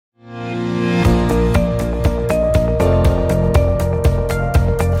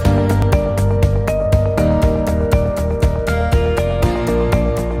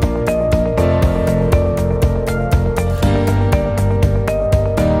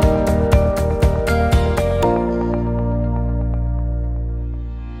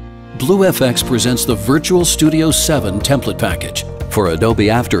BlueFX presents the Virtual Studio 7 template package for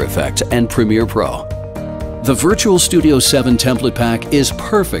Adobe After Effects and Premiere Pro. The Virtual Studio 7 template pack is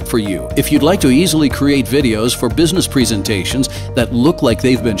perfect for you if you'd like to easily create videos for business presentations that look like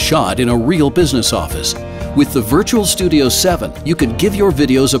they've been shot in a real business office. With the Virtual Studio 7, you can give your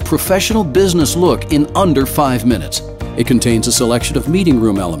videos a professional business look in under 5 minutes. It contains a selection of meeting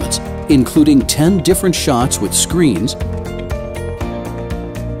room elements, including 10 different shots with screens,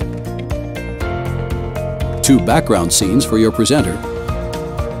 2 background scenes for your presenter,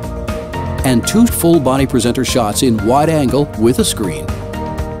 and 2 full-body presenter shots in wide angle with a screen.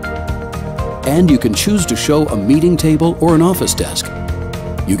 And you can choose to show a meeting table or an office desk.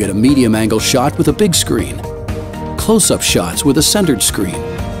 You get a medium angle shot with a big screen, close-up shots with a centered screen,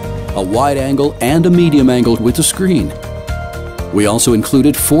 a wide angle and a medium angle with a screen. We also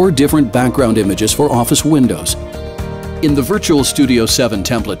included 4 different background images for office windows. In the Virtual Studio 7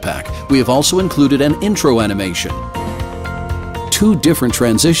 template pack, we have also included an intro animation, 2 different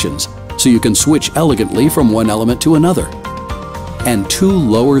transitions, so you can switch elegantly from one element to another, and 2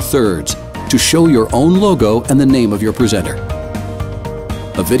 lower thirds to show your own logo and the name of your presenter.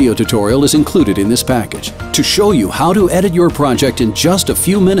 A video tutorial is included in this package to show you how to edit your project in just a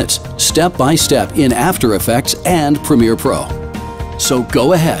few minutes, step by step in After Effects and Premiere Pro. So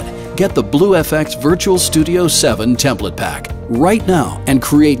go ahead, get the BlueFX Virtual Studio 7 template pack right now and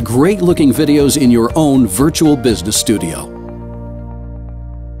create great-looking videos in your own virtual business studio.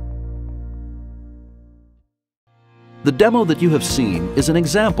 The demo that you have seen is an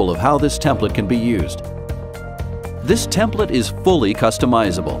example of how this template can be used. This template is fully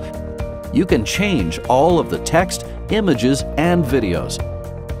customizable. You can change all of the text, images, and videos.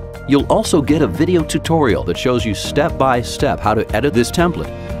 You'll also get a video tutorial that shows you step by step how to edit this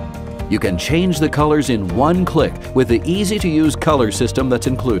template. You can change the colors in one click with the easy-to-use color system that's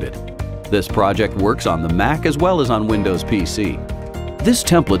included. This project works on the Mac as well as on Windows PC. This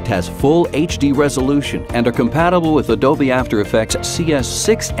template has full HD resolution and are compatible with Adobe After Effects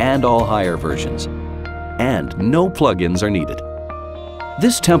CS6 and all higher versions. And no plugins are needed.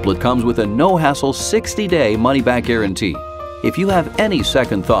 This template comes with a no-hassle 60-day money-back guarantee. If you have any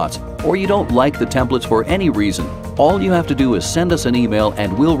second thoughts or you don't like the templates for any reason, all you have to do is send us an email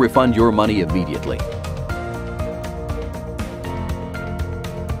and we'll refund your money immediately.